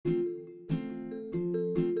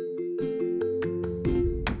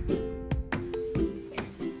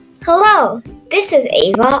Hello, this is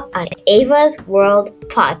Ava on Ava's World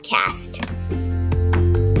Podcast.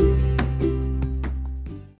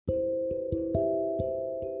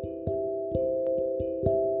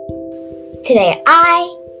 Today I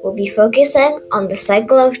will be focusing on the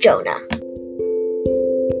cycle of Jonah.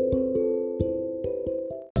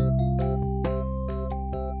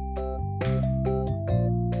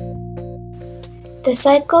 The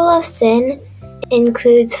cycle of sin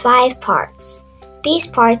includes 5 parts. These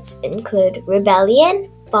parts include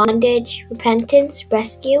rebellion, bondage, repentance,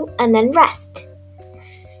 rescue, and then rest.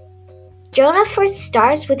 Jonah first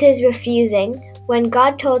starts with his refusing when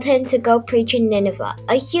God told him to go preach in Nineveh,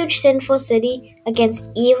 a huge sinful city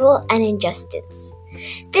against evil and injustice.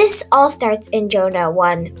 This all starts in Jonah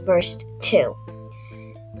 1 verse 2.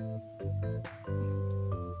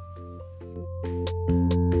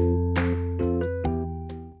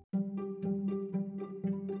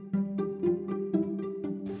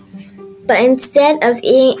 But instead of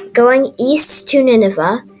going east to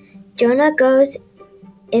Nineveh, Jonah goes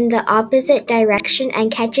in the opposite direction and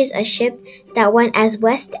catches a ship that went as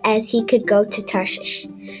west as he could go to Tarshish.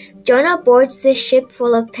 Jonah boards the ship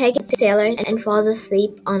full of pagan sailors and falls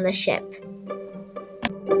asleep on the ship.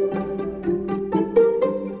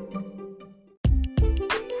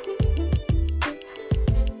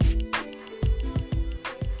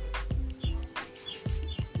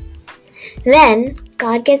 Then,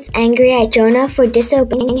 God gets angry at Jonah for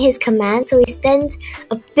disobeying his command, so he sends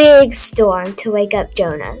a big storm to wake up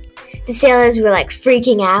Jonah. The sailors were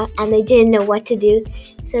freaking out and they didn't know what to do,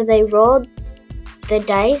 so they rolled the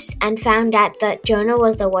dice and found out that Jonah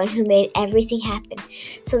was the one who made everything happen.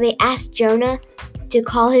 So they asked Jonah to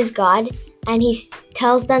call his God, and he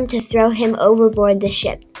tells them to throw him overboard the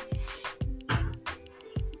ship.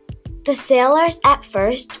 The sailors at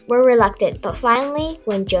first were reluctant, but finally,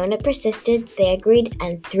 when Jonah persisted, they agreed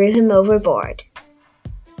and threw him overboard.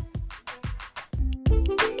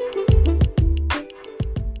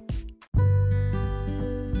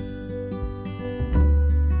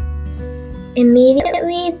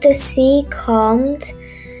 Immediately, the sea calmed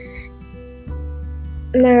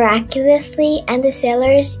miraculously, and the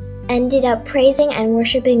sailors ended up praising and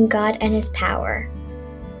worshiping God and His power.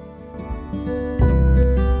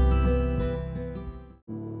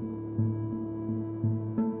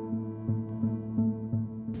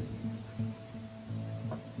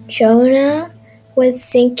 Jonah was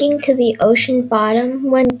sinking to the ocean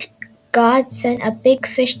bottom when God sent a big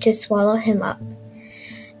fish to swallow him up.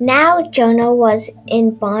 Now Jonah was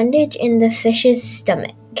in bondage in the fish's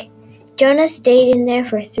stomach. Jonah stayed in there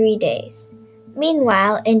for 3 days.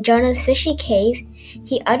 Meanwhile, in Jonah's fishy cave,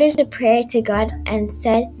 he utters a prayer to God and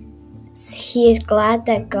said he is glad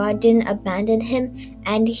that God didn't abandon him,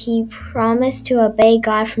 and he promised to obey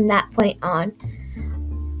God from that point on.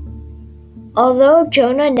 Although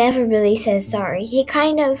Jonah never really says sorry, he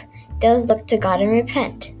kind of does look to God and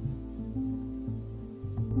repent.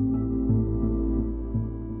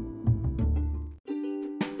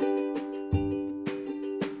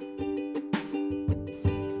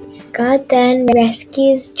 God then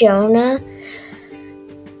rescues Jonah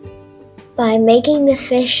by making the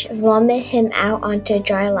fish vomit him out onto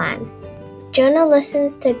dry land. Jonah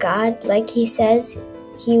listens to God like he says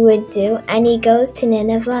he would do, and he goes to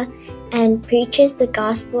Nineveh and preaches the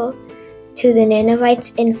gospel to the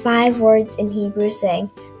Ninevites in 5 words in Hebrew,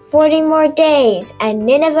 saying, 40 more days, and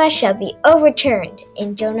Nineveh shall be overturned,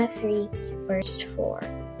 in Jonah 3, verse 4.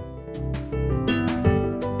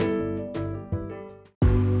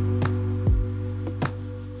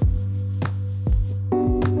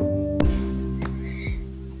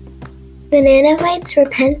 The Ninevites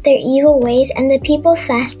repent their evil ways, and the people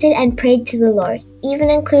fasted and prayed to the Lord, even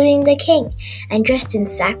including the king, and dressed in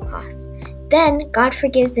sackcloth. Then God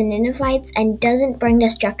forgives the Ninevites and doesn't bring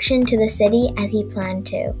destruction to the city as he planned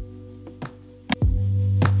to.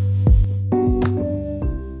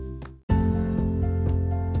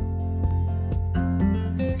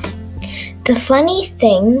 The funny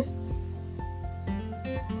thing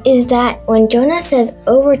is that when Jonah says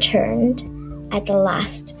overturned at the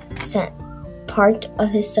last part of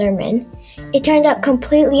his sermon, it turns out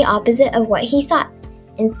completely opposite of what he thought.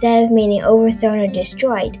 Instead of meaning overthrown or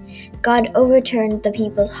destroyed, God overturned the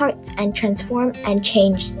people's hearts and transformed and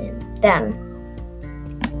changed them.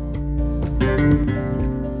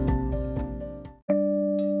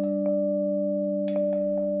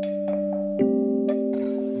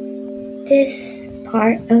 This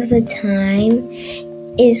part of the time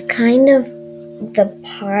is kind of the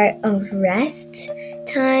part of rest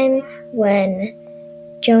time when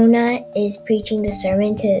Jonah is preaching the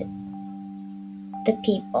sermon to the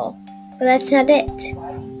people. But that's not it.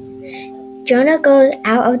 Jonah goes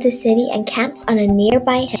out of the city and camps on a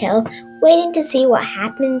nearby hill, waiting to see what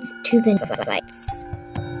happens to the Ninevites.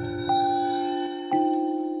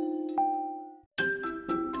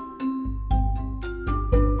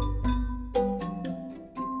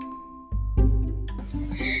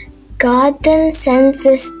 God then sends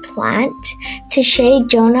this plant to shade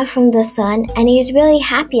Jonah from the sun, and he's really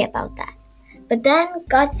happy about that. But then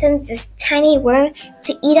God sends this tiny worm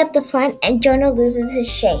to eat up the plant, and Jonah loses his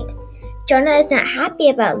shade. Jonah is not happy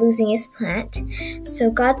about losing his plant, so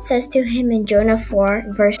God says to him in Jonah 4,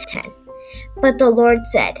 verse 10, "But the Lord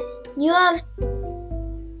said, 'You have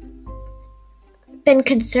been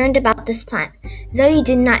concerned about this plant, though you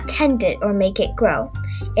did not tend it or make it grow.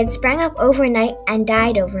 It sprang up overnight and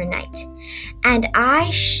died overnight.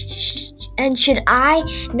 And should I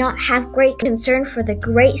not have great concern for the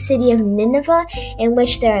great city of Nineveh, in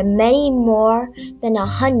which there are many more than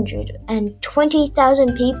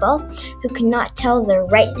 120,000 people who cannot tell their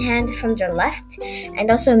right hand from their left, and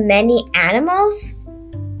also many animals?'"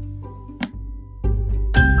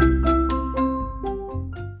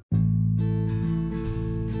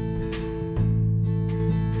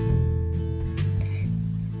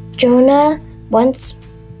 Jonah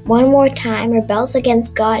one more time rebels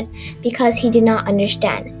against God because he did not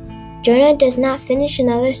understand. Jonah does not finish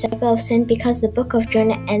another cycle of sin because the book of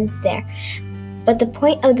Jonah ends there. But the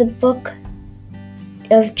point of the book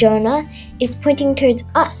of Jonah is pointing towards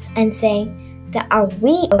us and saying that are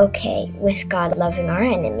we okay with God loving our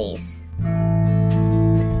enemies?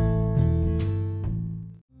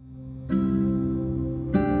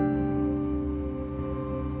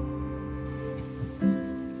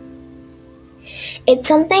 It's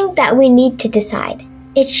something that we need to decide.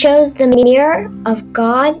 It shows the mirror of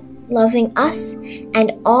God loving us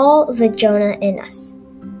and all the Jonah in us.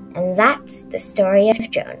 And that's the story of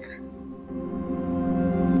Jonah.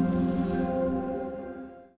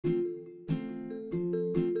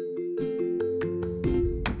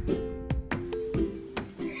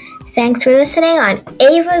 Thanks for listening on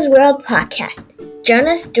Ava's World Podcast.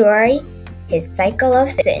 Jonah's story, his cycle of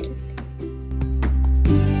sin.